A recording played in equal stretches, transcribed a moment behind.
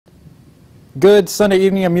Good Sunday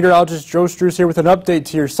evening. I'm meteorologist Joe Struess here with an update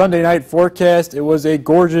to your Sunday night forecast. It was a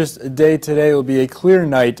gorgeous day today. It will be a clear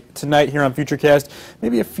night tonight here on Futurecast.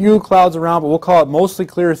 Maybe a few clouds around, but we'll call it mostly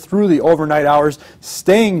clear through the overnight hours,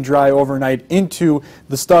 staying dry overnight into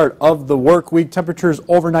the start of the work week. Temperatures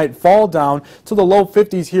overnight fall down to the low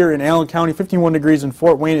 50s here in Allen County. 51 degrees in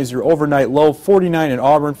Fort Wayne is your overnight low. 49 in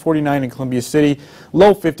Auburn, 49 in Columbia City.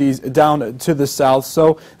 Low 50s down to the south.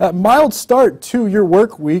 So a mild start to your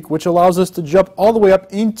work week, which allows us to jump all the way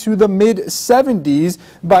up into the mid-70s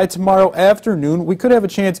by tomorrow afternoon. We could have a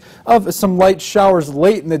chance of some light showers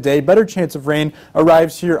late in the day. Better chance of rain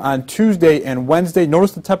arrives here on Tuesday and Wednesday.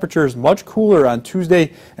 Notice the temperature is much cooler on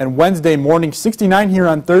Tuesday and Wednesday morning. 69 here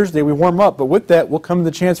on Thursday. We warm up, but with that will come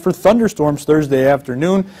the chance for thunderstorms Thursday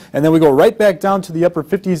afternoon. And then we go right back down to the upper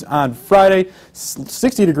 50s on Friday,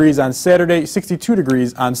 60 degrees on Saturday, 62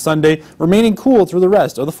 degrees on Sunday, remaining cool through the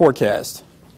rest of the forecast.